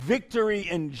victory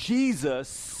in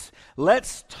Jesus,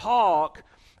 let's talk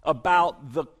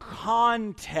about the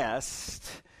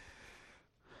contest.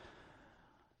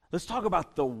 Let's talk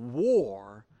about the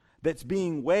war that's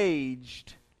being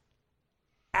waged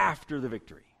after the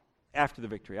victory. After the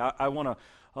victory. I want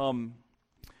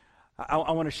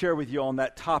to share with you on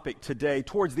that topic today.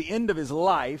 Towards the end of his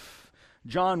life,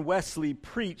 John Wesley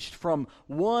preached from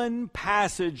one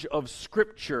passage of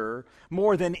Scripture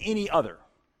more than any other.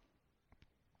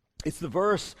 It's the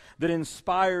verse that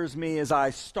inspires me as I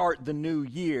start the new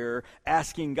year,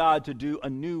 asking God to do a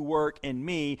new work in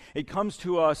me. It comes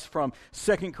to us from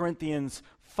 2 Corinthians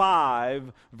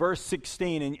 5, verse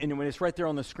 16, and when it's right there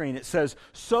on the screen, it says,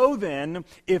 "So then,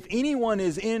 if anyone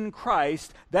is in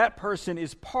Christ, that person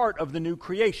is part of the new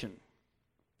creation.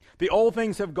 The old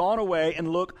things have gone away, and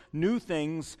look, new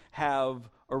things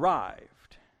have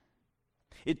arrived."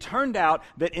 It turned out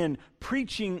that in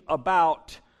preaching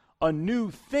about a new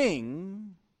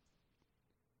thing,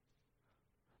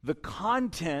 the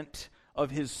content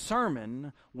of his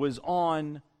sermon was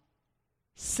on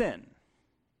sin.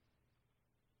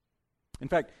 In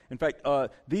fact,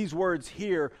 these words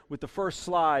here with the first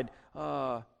slide,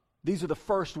 these are the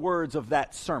first words of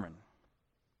that sermon.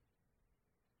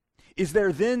 "Is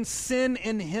there then sin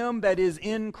in him that is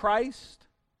in Christ?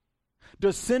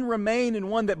 Does sin remain in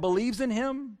one that believes in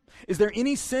him? Is there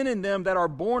any sin in them that are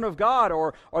born of God,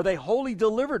 or are they wholly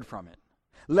delivered from it?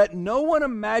 Let no one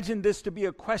imagine this to be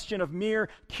a question of mere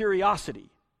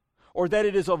curiosity, or that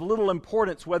it is of little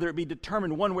importance whether it be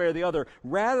determined one way or the other.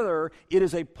 Rather, it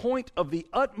is a point of the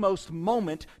utmost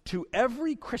moment to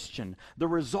every Christian, the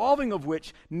resolving of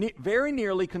which very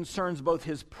nearly concerns both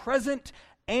his present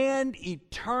and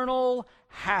eternal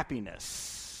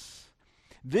happiness."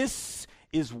 This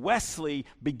is Wesley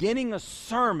beginning a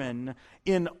sermon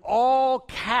in all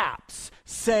caps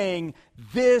saying,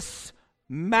 this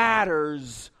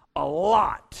matters a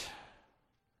lot.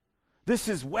 This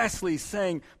is Wesley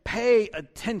saying, pay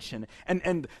attention.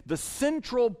 And the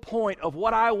central point of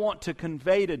what I want to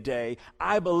convey today,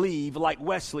 I believe, like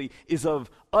Wesley, is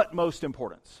of utmost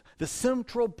importance. The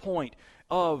central point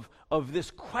of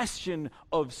this question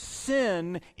of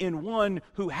sin in one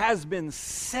who has been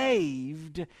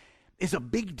saved is a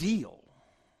big deal.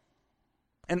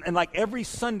 And like every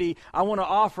Sunday, I want to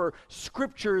offer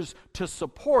scriptures to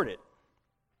support it.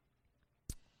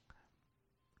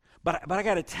 But I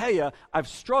got to tell you, I've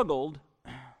struggled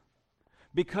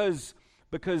because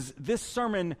this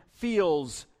sermon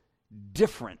feels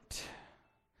different.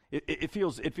 It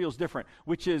feels different,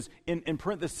 which is in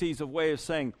parentheses a way of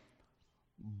saying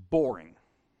boring.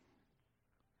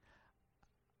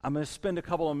 I'm going to spend a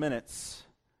couple of minutes,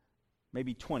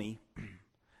 maybe 20,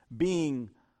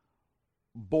 being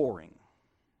boring.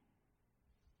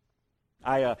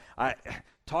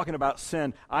 Talking about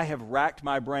sin, I have racked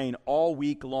my brain all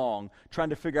week long trying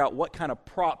to figure out what kind of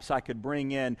props I could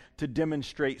bring in to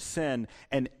demonstrate sin.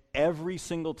 And every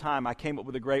single time I came up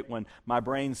with a great one, my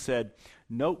brain said,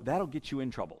 nope, that'll get you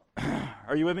in trouble.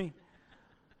 Are you with me?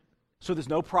 So there's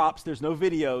no props, there's no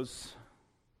videos.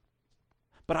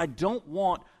 But I don't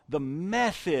want the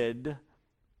method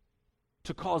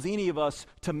to cause any of us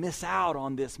to miss out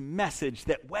on this message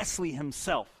that Wesley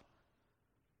himself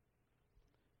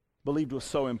believed was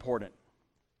so important.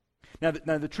 Now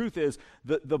the truth is,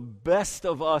 the best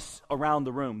of us around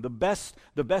the room, the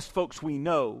best folks we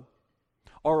know,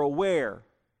 are aware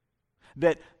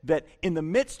that in the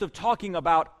midst of talking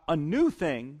about a new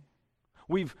thing,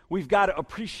 we've got to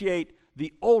appreciate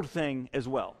the old thing as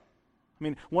well. I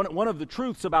mean, one of the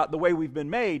truths about the way we've been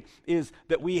made is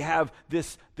that we have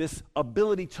this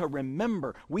ability to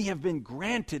remember. We have been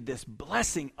granted this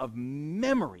blessing of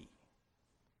memory.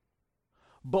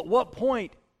 But what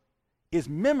point is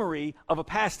memory of a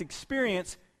past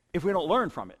experience if we don't learn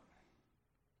from it?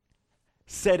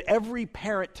 Said every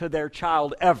parent to their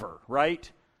child ever,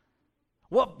 right?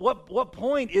 What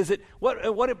point is it?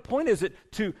 What point is it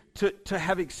to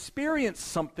have experienced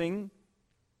something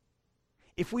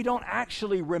if we don't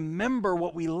actually remember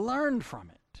what we learned from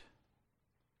it?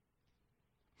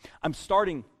 I'm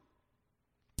starting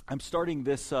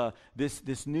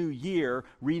this new year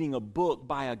reading a book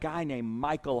by a guy named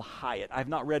Michael Hyatt. I've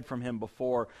not read from him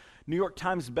before. New York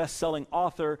Times best-selling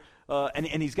author, and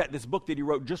he's got this book that he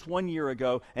wrote just 1 year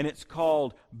ago, and it's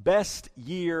called Best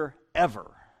Year Ever.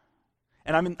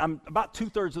 And I'm about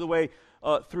 2/3 of the way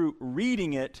through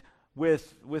reading it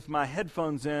with my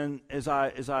headphones in as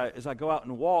I go out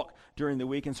and walk during the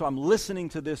week, and so I'm listening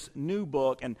to this new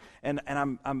book, and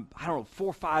I'm I don't know 4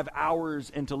 or 5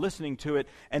 hours into listening to it,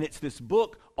 and it's this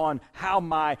book on how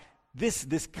my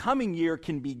this coming year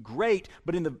can be great,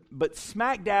 but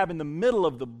smack dab in the middle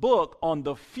of the book on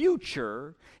the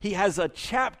future, he has a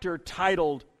chapter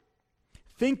titled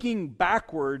Thinking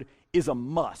Backward is a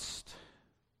Must.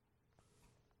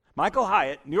 Michael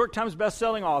Hyatt, New York Times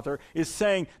bestselling author, is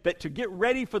saying that to get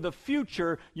ready for the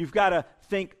future, you've got to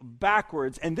think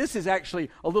backwards. And this is actually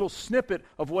a little snippet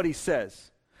of what he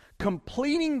says.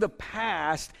 Completing the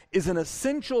past is an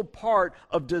essential part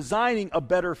of designing a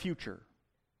better future.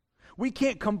 We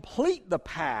can't complete the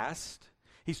past.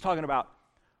 He's talking about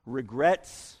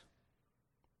regrets.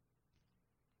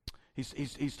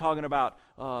 He's talking about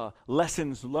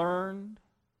lessons learned.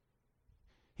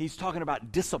 He's talking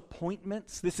about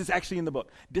disappointments. This is actually in the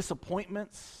book.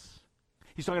 Disappointments.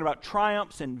 He's talking about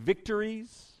triumphs and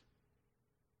victories.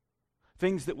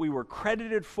 Things that we were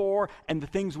credited for and the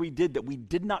things we did that we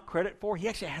did not credit for. He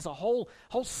actually has a whole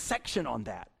section on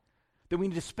that. That we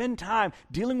need to spend time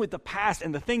dealing with the past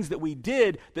and the things that we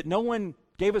did that no one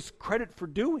gave us credit for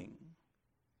doing.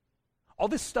 All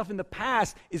this stuff in the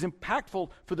past is impactful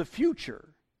for the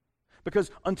future.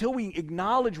 Because until we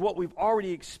acknowledge what we've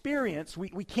already experienced,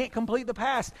 we can't complete the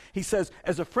past. He says,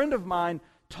 as a friend of mine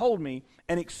told me,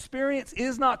 an experience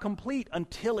is not complete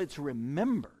until it's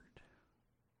remembered.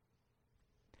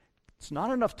 It's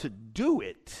not enough to do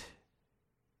it.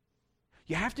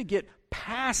 You have to get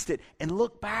past it and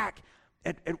look back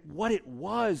at what it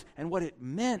was and what it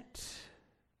meant.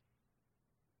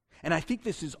 And I think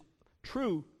this is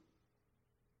true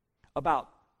about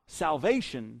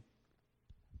salvation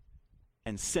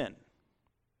and sin.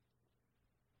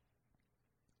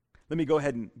 Let me go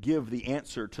ahead and give the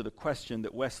answer to the question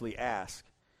that Wesley asked.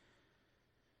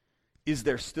 Is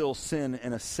there still sin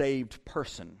in a saved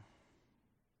person?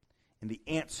 And the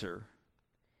answer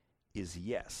is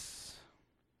yes.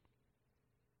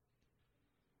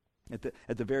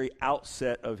 At the very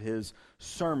outset of his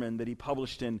sermon that he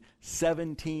published in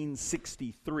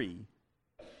 1763,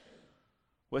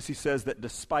 Wesley says that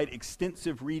despite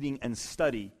extensive reading and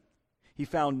study, he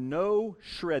found no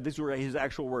shred, these were his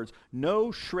actual words,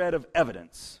 no shred of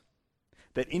evidence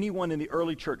that anyone in the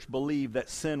early church believed that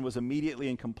sin was immediately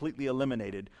and completely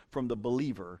eliminated from the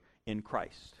believer in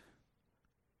Christ.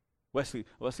 Wesley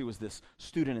was this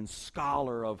student and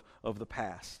scholar of the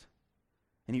past.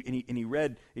 And he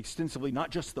read extensively not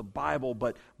just the Bible,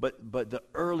 but the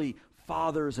early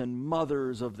fathers and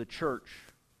mothers of the church.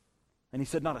 And he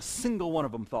said not a single one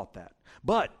of them thought that.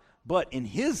 But in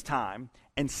his time,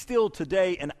 and still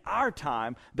today in our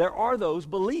time, there are those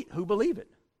who believe it.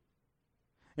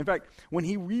 In fact, when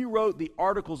he rewrote the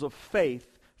Articles of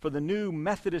Faith for the new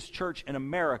Methodist Church in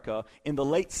America in the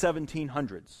late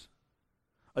 1700s,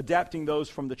 adapting those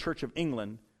from the Church of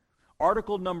England,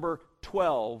 Article number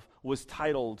 12 was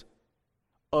titled,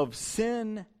 Of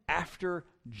Sin After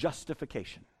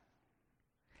Justification.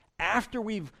 After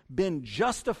we've been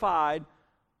justified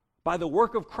by the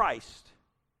work of Christ,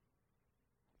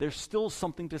 there's still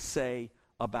something to say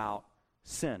about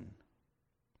sin.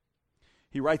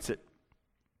 He writes it,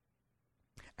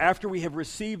 after we have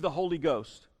received the Holy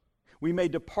Ghost, we may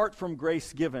depart from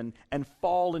grace given and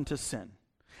fall into sin,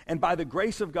 and by the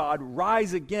grace of God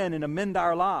rise again and amend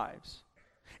our lives.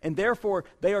 And therefore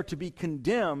they are to be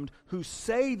condemned who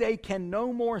say they can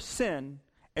no more sin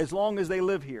as long as they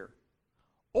live here,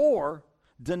 or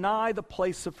deny the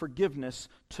place of forgiveness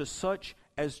to such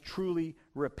as truly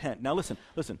repent. Now listen,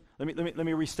 let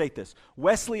me restate this.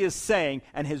 Wesley is saying,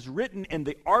 and has written in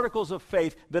the Articles of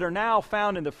Faith that are now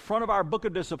found in the front of our book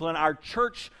of discipline, our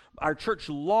church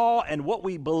law, and what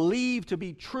we believe to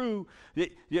be true,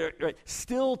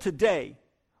 still today,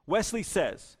 Wesley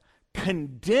says,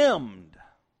 condemned.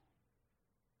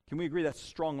 Can we agree that's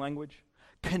strong language?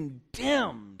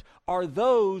 Condemned are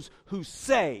those who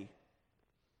say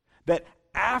that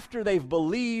after they've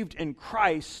believed in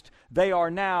Christ, they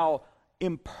are now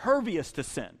impervious to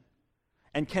sin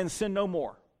and can sin no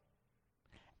more.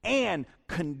 And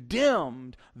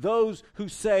condemned those who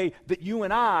say that you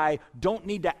and I don't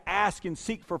need to ask and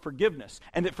seek for forgiveness,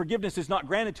 and that forgiveness is not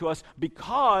granted to us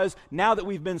because now that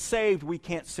we've been saved, we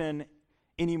can't sin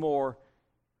anymore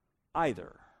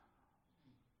either.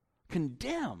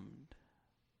 Condemned.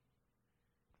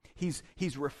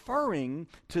 He's referring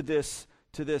to this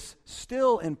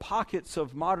still in pockets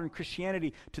of modern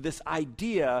Christianity, to this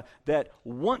idea that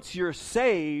once you're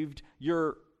saved,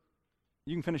 you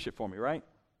can finish it for me, right?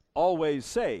 Always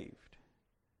saved.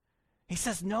 He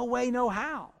says, no way, no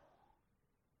how.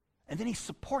 And then he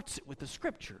supports it with the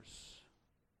scriptures.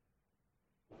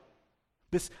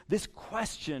 This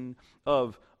question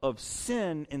of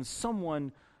sin in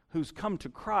someone who's come to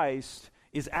Christ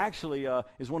is actually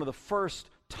is one of the first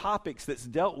topics that's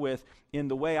dealt with in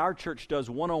the way our church does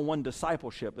one-on-one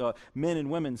discipleship. Men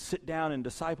and women sit down and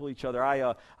disciple each other.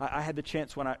 I had the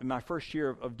chance in my first year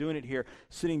of doing it here,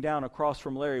 sitting down across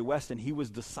from Larry Weston. He was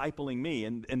discipling me,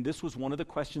 and this was one of the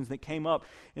questions that came up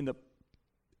in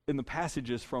the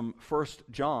passages from 1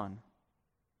 John.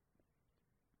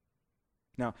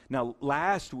 Now,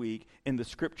 last week in the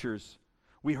Scriptures,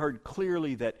 we heard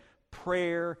clearly that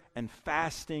prayer and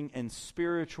fasting and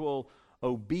spiritual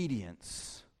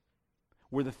obedience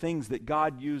were the things that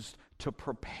God used to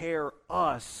prepare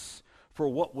us for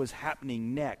what was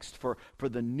happening next, for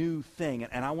the new thing.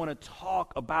 And I want to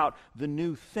talk about the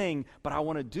new thing, but I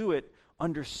want to do it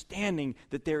understanding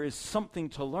that there is something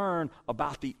to learn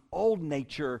about the old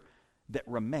nature that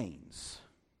remains.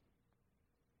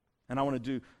 And I want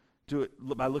to do it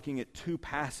by looking at two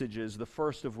passages, the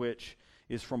first of which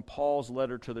is from Paul's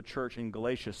letter to the church in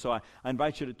Galatia. So I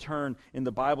invite you to turn in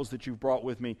the Bibles that you've brought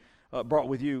with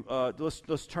you.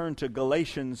 Let's turn to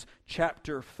Galatians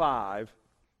chapter 5.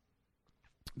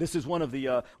 This is one of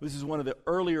the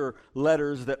earlier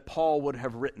letters that Paul would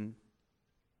have written.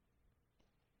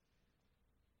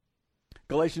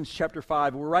 Galatians chapter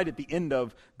 5. We're right at the end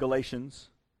of Galatians,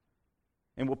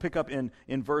 and we'll pick up in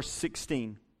verse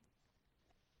 16.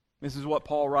 This is what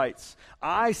Paul writes.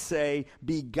 I say,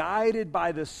 be guided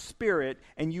by the Spirit,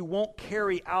 and you won't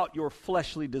carry out your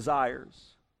fleshly desires.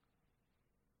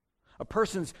 A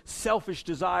person's selfish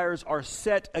desires are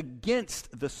set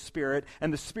against the Spirit,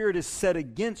 and the Spirit is set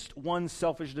against one's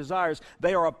selfish desires.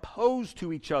 They are opposed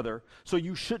to each other, so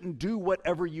you shouldn't do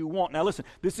whatever you want. Now listen,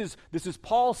 this is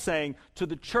Paul saying to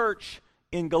the church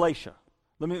in Galatia.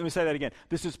 Let me say that again.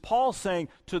 This is Paul saying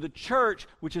to the church,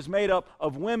 which is made up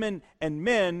of women and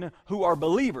men who are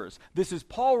believers. This is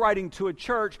Paul writing to a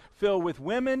church filled with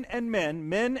women and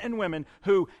men and women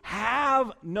who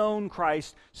have known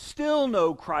Christ, still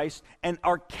know Christ, and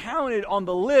are counted on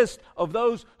the list of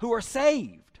those who are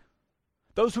saved,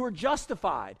 those who are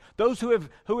justified, those who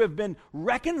have been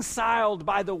reconciled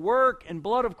by the work and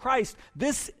blood of Christ.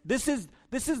 This is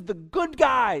the good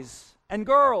guys and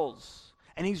girls.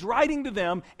 And he's writing to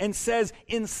them and says,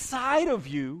 inside of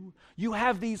you, you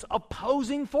have these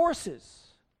opposing forces.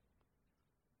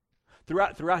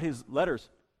 Throughout his letters,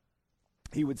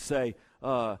 he would say,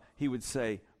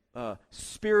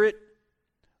 spirit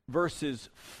versus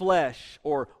flesh,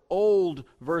 or old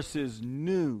versus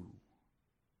new.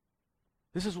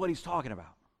 This is what he's talking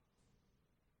about.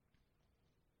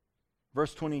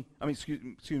 Verse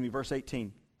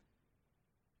 18.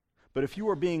 But if you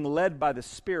are being led by the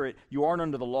Spirit, you aren't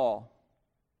under the law.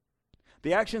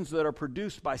 The actions that are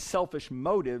produced by selfish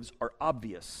motives are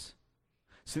obvious,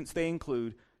 since they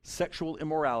include sexual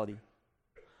immorality,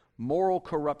 moral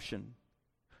corruption,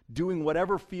 doing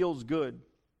whatever feels good,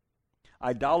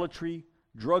 idolatry,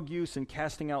 drug use and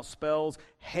casting out spells,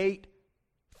 hate,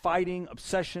 fighting,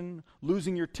 obsession,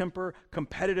 losing your temper,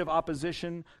 competitive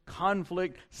opposition,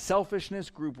 conflict, selfishness,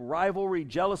 group rivalry,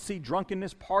 jealousy,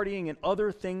 drunkenness, partying, and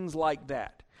other things like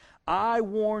that. I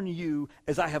warn you,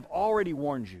 as I have already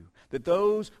warned you, that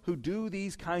those who do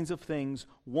these kinds of things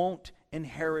won't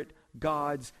inherit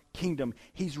God's kingdom.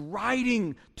 He's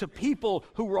writing to people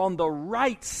who were on the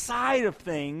right side of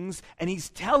things, and he's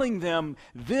telling them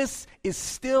this is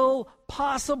still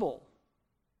possible.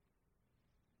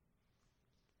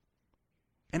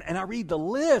 And I read the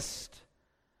list,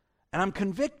 and I'm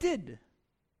convicted.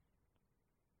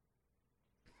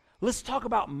 Let's talk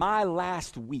about my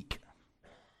last week.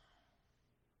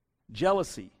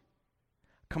 Jealousy,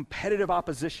 competitive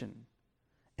opposition,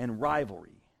 and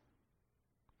rivalry.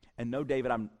 And no,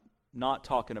 David, I'm not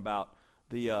talking about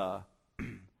the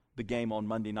game on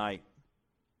Monday night.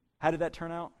 How did that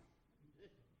turn out?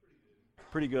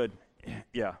 Pretty good.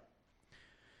 Yeah.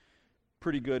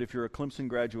 Pretty good if you're a Clemson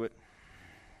graduate.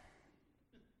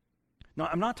 No,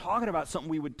 I'm not talking about something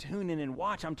we would tune in and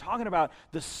watch. I'm talking about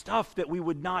the stuff that we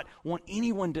would not want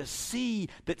anyone to see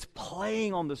that's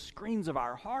playing on the screens of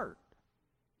our heart.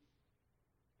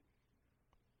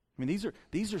 I mean,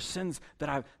 these are sins that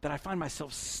I find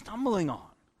myself stumbling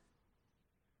on.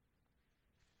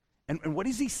 And what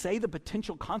does he say the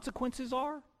potential consequences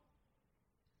are?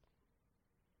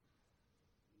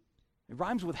 It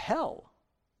rhymes with hell.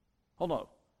 Hold on.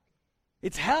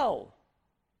 It's hell.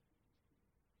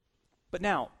 But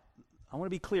now, I want to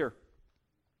be clear.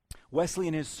 Wesley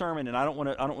in his sermon, and I don't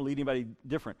want to lead anybody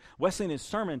different. Wesley in his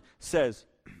sermon says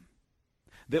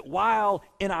that while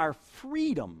in our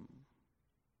freedom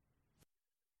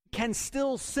can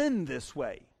still sin this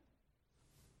way.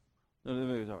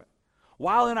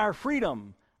 While in our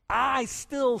freedom, I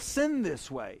still sin this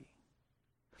way.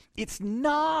 It's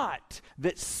not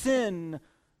that sin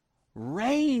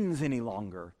reigns any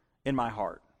longer in my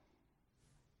heart.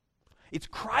 It's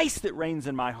Christ that reigns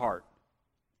in my heart,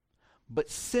 but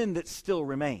sin that still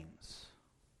remains.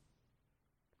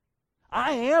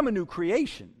 I am a new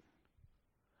creation.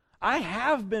 I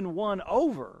have been won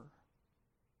over.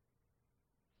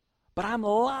 But I'm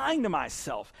lying to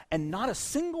myself, and not a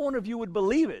single one of you would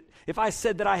believe it if I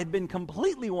said that I had been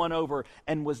completely won over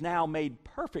and was now made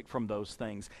perfect from those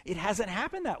things. It hasn't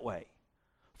happened that way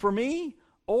for me,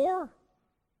 or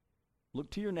look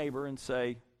to your neighbor and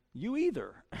say, you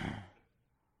either.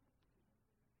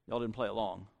 Y'all didn't play it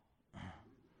long.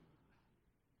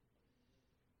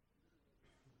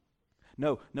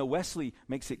 No, Wesley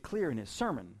makes it clear in his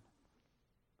sermon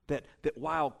that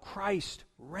while Christ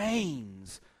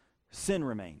reigns, sin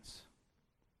remains.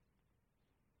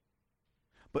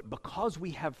 But because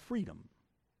we have freedom,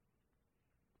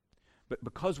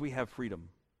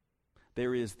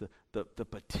 there is the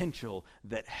potential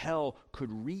that hell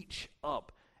could reach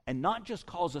up and not just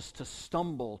cause us to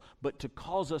stumble, but to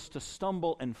cause us to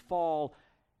stumble and fall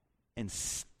and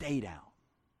stay down,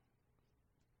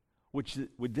 which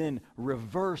would then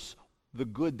reverse the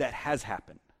good that has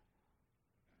happened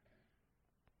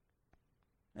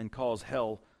and cause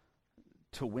hell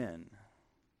to win.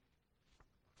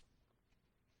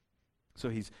 So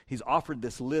he's offered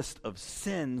this list of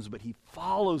sins, but he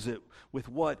follows it with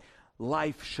what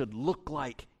life should look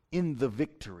like in the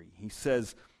victory. He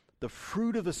says, the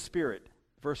fruit of the Spirit,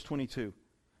 verse 22,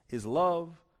 is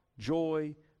love,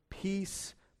 joy,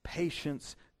 peace,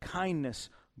 patience, kindness,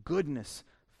 goodness,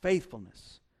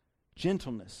 faithfulness,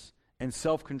 gentleness, and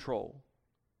self-control.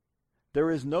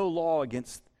 There is no law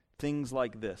against things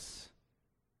like this.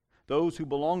 Those who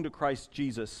belong to Christ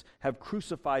Jesus have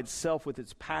crucified self with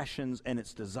its passions and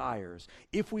its desires.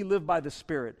 If we live by the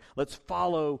Spirit, let's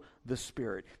follow the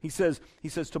Spirit. He says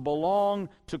to belong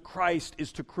to Christ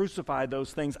is to crucify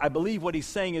those things. I believe what he's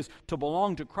saying is to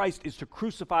belong to Christ is to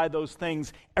crucify those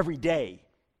things every day,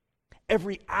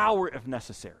 every hour if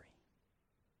necessary.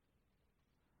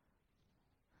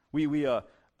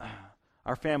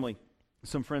 Our family,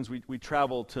 some friends, we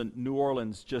traveled to New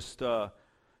Orleans just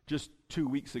 2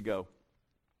 weeks ago.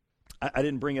 I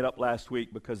didn't bring it up last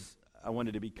week because I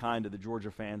wanted to be kind to the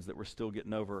Georgia fans that were still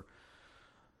getting over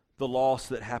the loss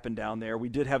that happened down there. We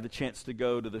did have the chance to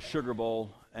go to the Sugar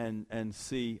Bowl and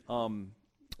see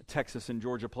Texas and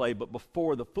Georgia play, but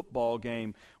before the football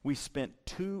game, we spent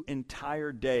 2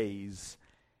 entire days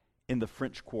in the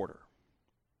French Quarter.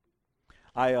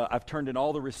 I've turned in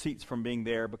all the receipts from being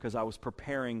there because I was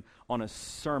preparing on a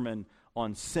sermon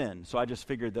on sin. So I just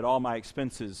figured that all my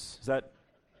expenses,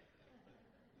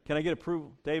 can I get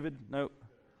approval? David? No.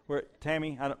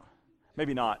 Tammy?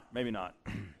 Maybe not.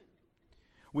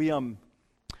 We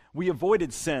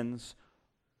avoided sins.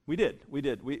 We did.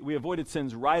 We avoided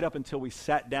sins right up until we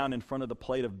sat down in front of the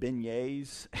plate of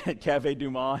beignets at Café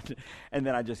Du Monde, and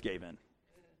then I just gave in.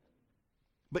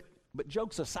 But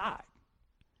jokes aside,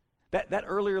 that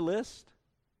earlier list,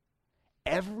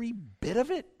 every bit of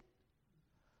it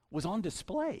was on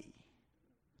display.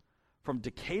 From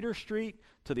Decatur Street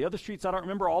to the other streets I don't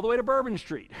remember, all the way to Bourbon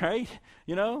Street, right?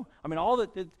 All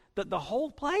the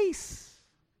whole place.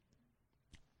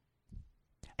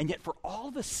 And yet for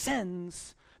all the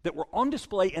sins that were on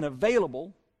display and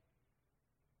available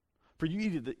for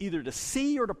you either to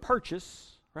see or to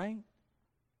purchase, right?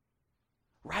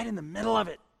 Right in the middle of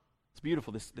it. It's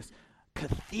beautiful. This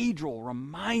cathedral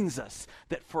reminds us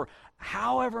that for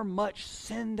however much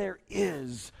sin there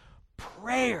is,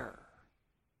 prayer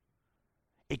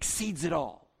exceeds it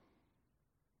all.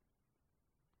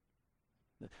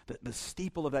 The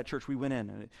steeple of that church, we went in,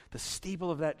 and the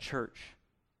steeple of that church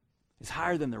is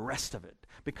higher than the rest of it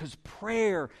because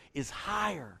prayer is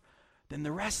higher than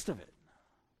the rest of it.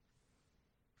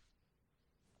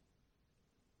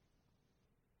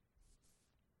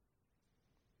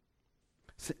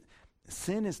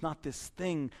 Sin is not this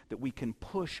thing that we can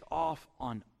push off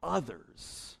on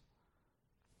others.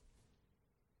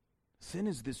 Sin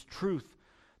is this truth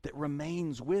that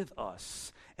remains with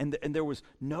us. And there was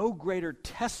no greater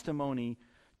testimony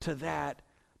to that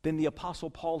than the Apostle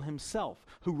Paul himself,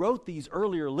 who wrote these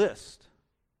earlier lists.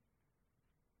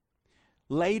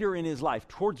 Later in his life,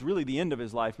 towards really the end of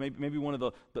his life, maybe one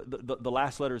of the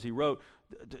last letters he wrote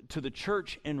to the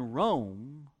church in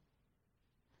Rome.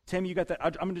 Tammy, you got that?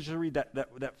 I'm going to just read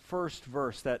that first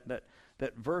verse, that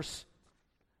verse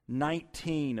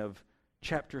 19 of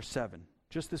chapter 7.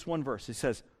 Just this one verse. It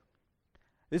says,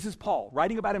 this is Paul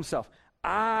writing about himself.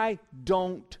 I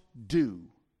don't do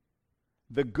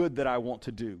the good that I want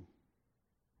to do,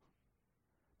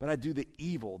 but I do the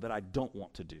evil that I don't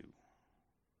want to do.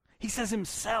 He says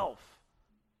himself.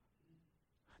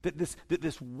 That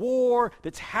this war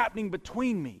that's happening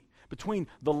between me, between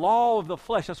the law of the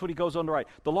flesh, that's what he goes on to write,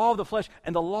 the law of the flesh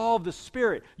and the law of the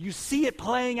Spirit. You see it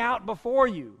playing out before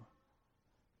you.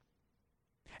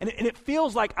 And it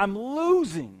feels like I'm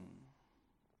losing.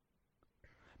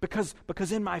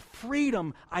 Because in my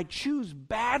freedom, I choose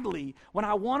badly when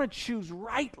I want to choose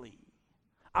rightly.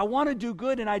 I want to do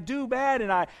good and I do bad,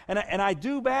 and I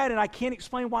do bad and I can't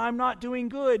explain why I'm not doing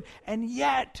good. And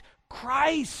yet,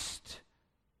 Christ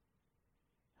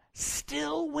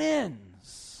still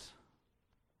wins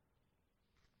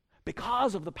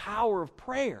because of the power of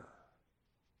prayer.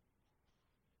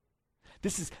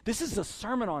 This is a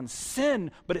sermon on sin,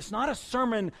 but it's not a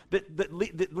sermon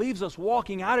that leaves us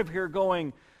walking out of here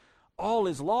going, all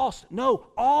is lost. No,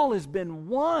 all has been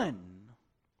won.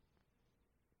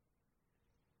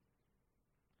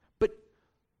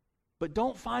 But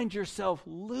don't find yourself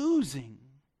losing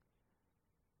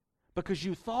because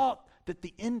you thought that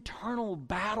the internal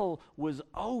battle was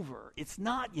over. It's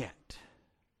not yet.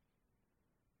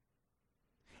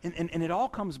 And it all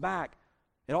comes back.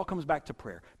 It all comes back to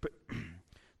prayer. But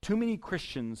too many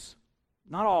Christians,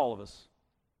 not all of us,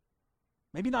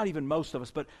 maybe not even most of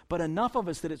us, but enough of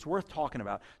us that it's worth talking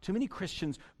about. Too many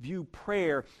Christians view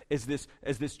prayer as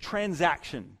this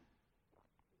transaction.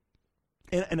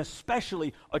 And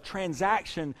especially a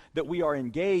transaction that we are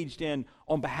engaged in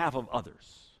on behalf of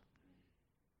others.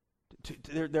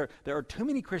 There are too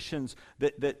many Christians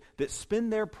that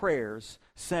spend their prayers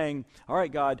saying, all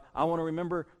right, God, I want to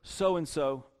remember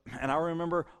so-and-so, and I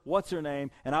remember what's her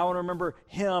name, and I want to remember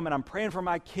him, and I'm praying for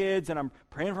my kids, and I'm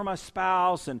praying for my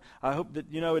spouse, and I hope that,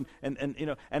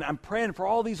 and I'm praying for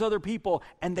all these other people,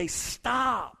 and they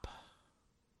stop.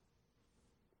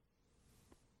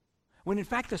 When in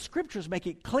fact the Scriptures make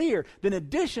it clear that in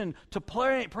addition to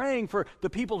praying for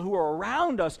the people who are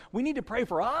around us, we need to pray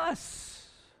for us.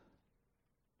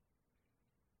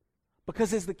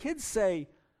 Because as the kids say,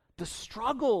 the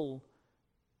struggle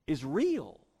is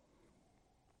real.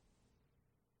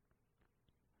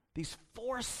 These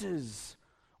forces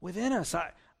within us,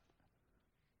 I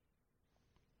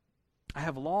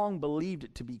have long believed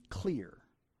it to be clear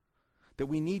that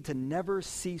we need to never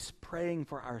cease praying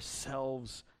for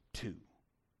ourselves too.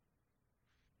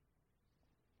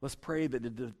 Let's pray that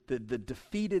the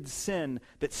defeated sin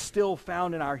that's still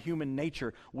found in our human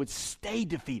nature would stay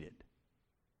defeated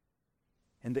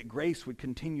and that grace would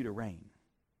continue to reign.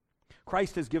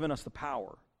 Christ has given us the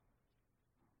power,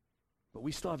 but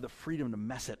we still have the freedom to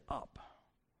mess it up.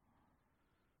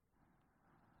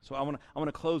 So I want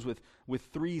to close with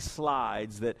 3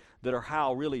 slides that are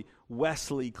how really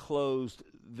Wesley closed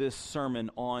this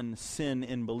sermon on sin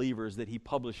in believers that he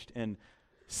published in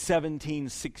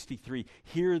 1763.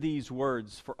 Hear these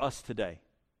words for us today.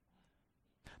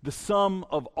 The sum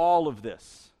of all of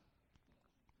this.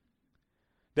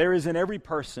 There is in every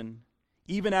person,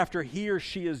 even after he or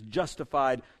she is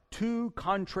justified, 2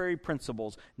 contrary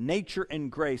principles, nature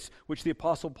and grace, which the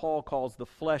Apostle Paul calls the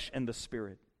flesh and the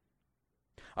spirit.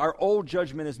 Our old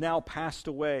judgment is now passed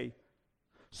away.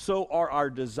 So are our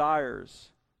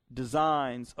desires,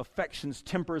 designs, affections,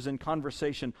 tempers, and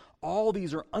conversation. All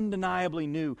these are undeniably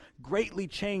new, greatly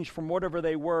changed from whatever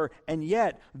they were, and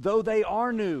yet, though they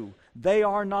are new, they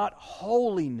are not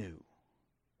wholly new.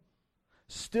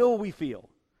 Still we feel,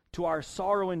 to our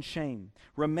sorrow and shame,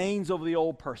 remains of the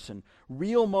old person,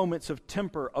 real moments of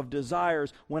temper, of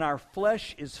desires, when our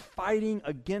flesh is fighting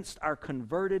against our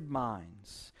converted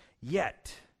minds.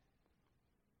 Yet,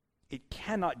 it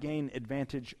cannot gain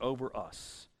advantage over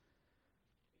us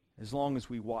as long as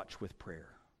we watch with prayer.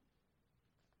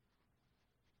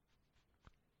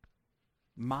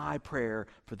 My prayer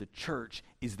for the church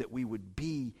is that we would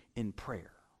be in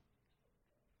prayer.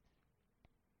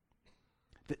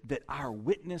 That our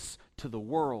witness to the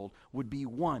world would be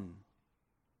one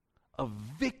of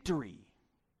victory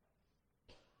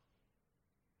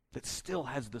that still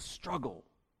has the struggle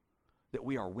that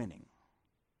we are winning.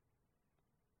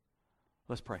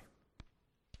 Let's pray.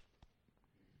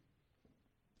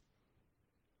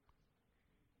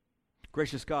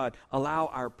 Gracious God, allow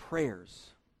our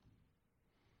prayers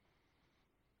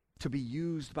to be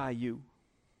used by you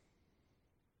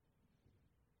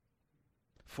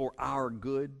for our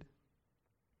good,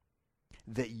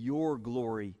 that your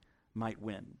glory might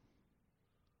win.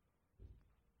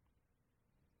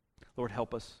 Lord,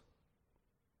 help us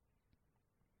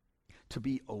to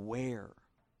be aware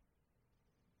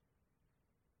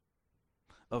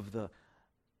of the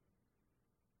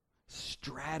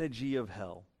strategy of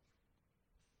hell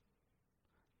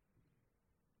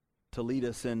to lead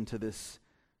us into this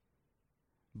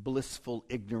blissful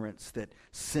ignorance that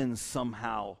sin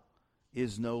somehow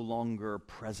is no longer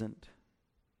present.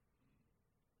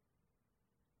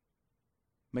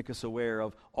 Make us aware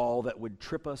of all that would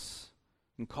trip us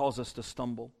and cause us to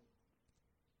stumble,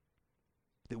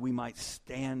 that we might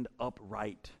stand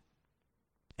upright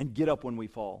and get up when we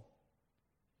fall,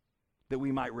 that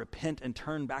we might repent and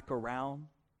turn back around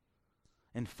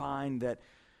and find that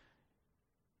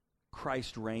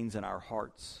Christ reigns in our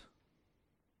hearts.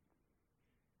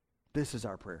 This is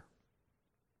our prayer.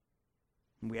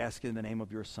 And we ask it in the name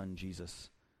of your Son, Jesus.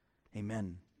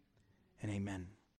 Amen and amen.